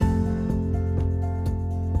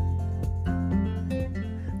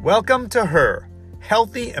Welcome to Her,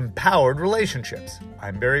 Healthy, Empowered Relationships.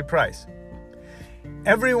 I'm Barry Price.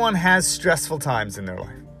 Everyone has stressful times in their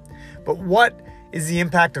life. But what is the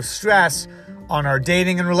impact of stress on our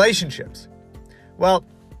dating and relationships? Well,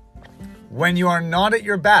 when you are not at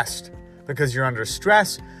your best because you're under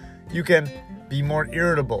stress, you can be more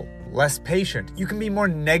irritable, less patient. You can be more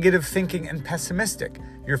negative thinking and pessimistic.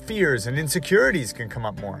 Your fears and insecurities can come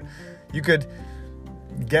up more. You could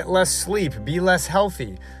get less sleep, be less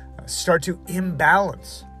healthy, start to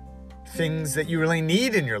imbalance things that you really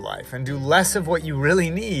need in your life and do less of what you really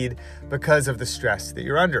need because of the stress that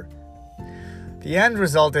you're under. The end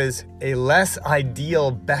result is a less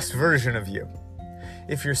ideal best version of you.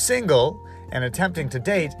 If you're single and attempting to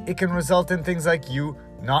date, it can result in things like you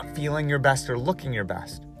not feeling your best or looking your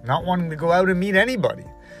best, not wanting to go out and meet anybody.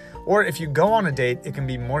 Or if you go on a date, it can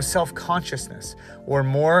be more self-consciousness or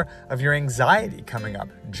more of your anxiety coming up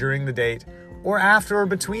during the date or after or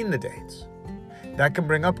between the dates. That can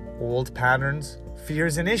bring up old patterns,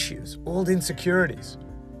 fears, and issues, old insecurities.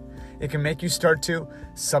 It can make you start to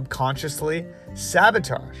subconsciously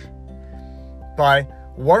sabotage by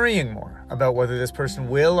worrying more about whether this person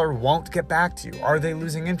will or won't get back to you. Are they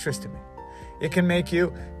losing interest in me? It can make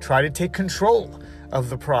you try to take control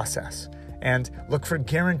of the process and look for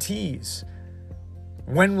guarantees.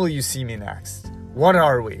 When will you see me next? What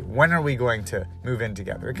are we? When are we going to move in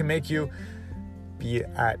together? It can make you be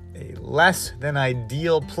at a less than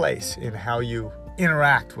ideal place in how you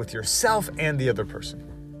interact with yourself and the other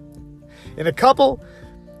person. In a couple,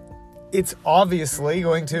 it's obviously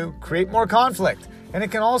going to create more conflict. And it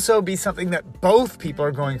can also be something that both people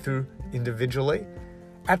are going through individually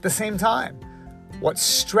at the same time. What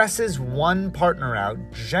stresses one partner out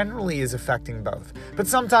generally is affecting both. But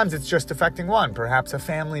sometimes it's just affecting one. Perhaps a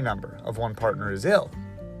family member of one partner is ill,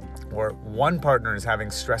 or one partner is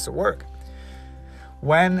having stress at work.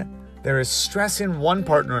 When there is stress in one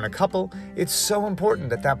partner in a couple, it's so important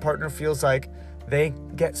that that partner feels like they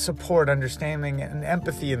get support, understanding, and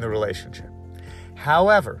empathy in the relationship.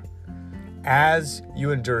 However, as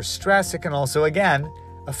you endure stress, it can also, again,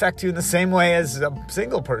 affect you in the same way as a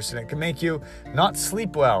single person. It can make you not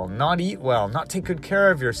sleep well, not eat well, not take good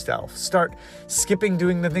care of yourself, start skipping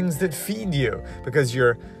doing the things that feed you because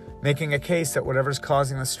you're making a case that whatever's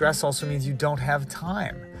causing the stress also means you don't have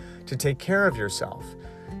time to take care of yourself.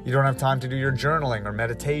 You don't have time to do your journaling or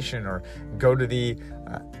meditation or go to the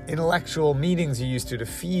intellectual meetings you used to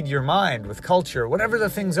feed your mind with culture, whatever the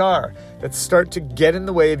things are that start to get in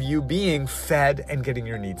the way of you being fed and getting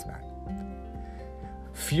your needs met.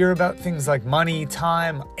 Fear about things like money,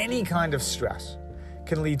 time, any kind of stress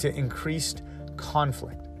can lead to increased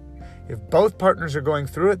conflict. If both partners are going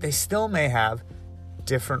through it, they still may have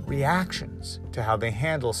different reactions to how they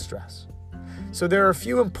handle stress. So there are a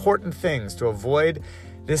few important things to avoid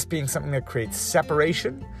this being something that creates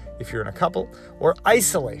separation if you're in a couple or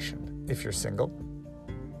isolation if you're single.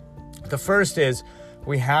 The first is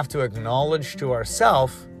we have to acknowledge to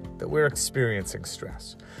ourselves that we're experiencing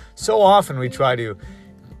stress. So often we try to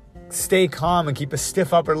stay calm and keep a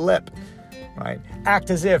stiff upper lip, right? Act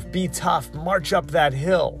as if, be tough, march up that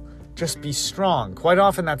hill, just be strong. Quite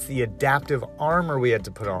often that's the adaptive armor we had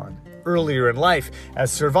to put on earlier in life as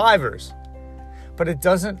survivors. But it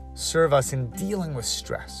doesn't serve us in dealing with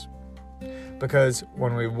stress, because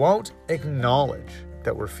when we won't acknowledge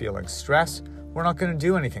that we're feeling stress, we're not going to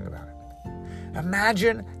do anything about it.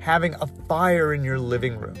 Imagine having a fire in your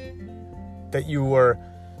living room that you were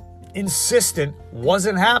insistent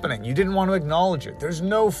wasn't happening. You didn't want to acknowledge it. There's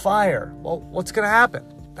no fire. Well, what's going to happen?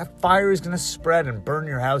 That fire is going to spread and burn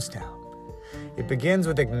your house down. It begins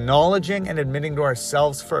with acknowledging and admitting to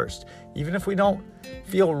ourselves first, even if we don't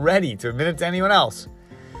feel ready to admit it to anyone else.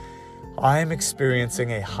 I'm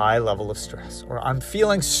experiencing a high level of stress, or I'm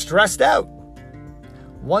feeling stressed out.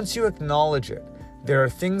 Once you acknowledge it, there are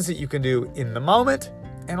things that you can do in the moment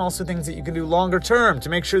and also things that you can do longer term to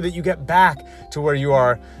make sure that you get back to where you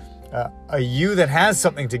are a you that has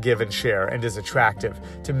something to give and share and is attractive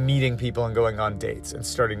to meeting people and going on dates and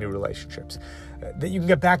starting new relationships. That you can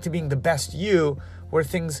get back to being the best you where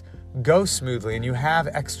things go smoothly and you have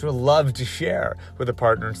extra love to share with a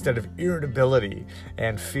partner instead of irritability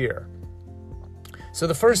and fear. So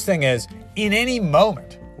the first thing is, in any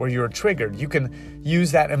moment where you're triggered, you can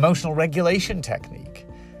use that emotional regulation technique.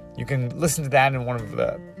 You can listen to that in one of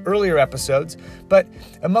the earlier episodes, but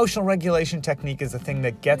emotional regulation technique is the thing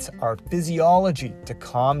that gets our physiology to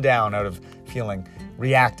calm down out of feeling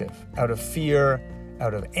reactive, out of fear,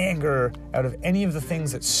 out of anger, out of any of the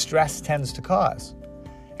things that stress tends to cause.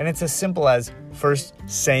 And it's as simple as first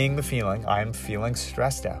saying the feeling, I'm feeling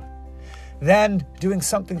stressed out. Then doing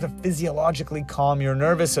something to physiologically calm your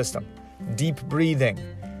nervous system. Deep breathing,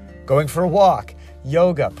 going for a walk,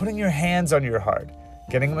 yoga, putting your hands on your heart,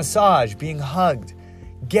 getting a massage, being hugged.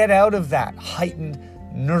 Get out of that heightened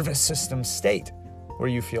nervous system state where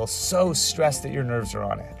you feel so stressed that your nerves are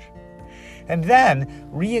on edge. And then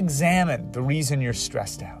re-examine the reason you're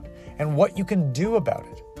stressed out and what you can do about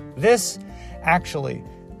it. This actually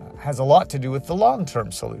has a lot to do with the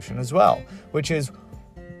long-term solution as well, which is,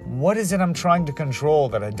 what is it I'm trying to control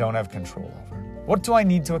that I don't have control over? What do I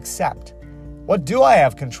need to accept? What do I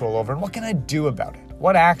have control over, and what can I do about it?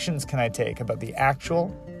 What actions can I take about the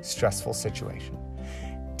actual stressful situation?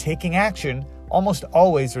 Taking action almost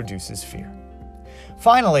always reduces fear.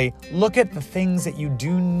 Finally, look at the things that you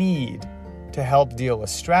do need to help deal with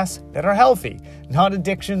stress that are healthy, not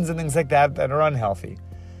addictions and things like that that are unhealthy.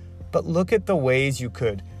 But look at the ways you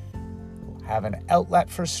could have an outlet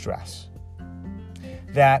for stress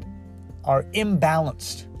that are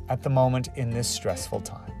imbalanced at the moment in this stressful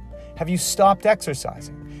time. Have you stopped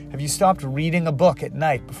exercising? Have you stopped reading a book at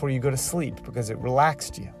night before you go to sleep because it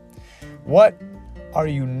relaxed you? What are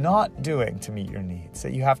you not doing to meet your needs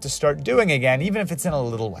that you have to start doing again, even if it's in a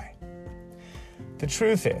little way? The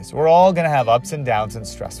truth is, we're all going to have ups and downs in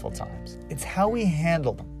stressful times. It's how we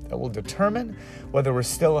handle them that will determine whether we're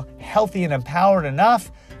still healthy and empowered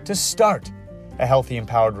enough to start a healthy,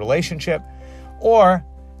 empowered relationship or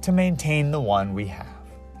to maintain the one we have.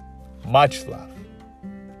 Much love.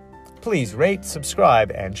 Please rate,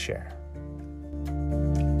 subscribe, and share.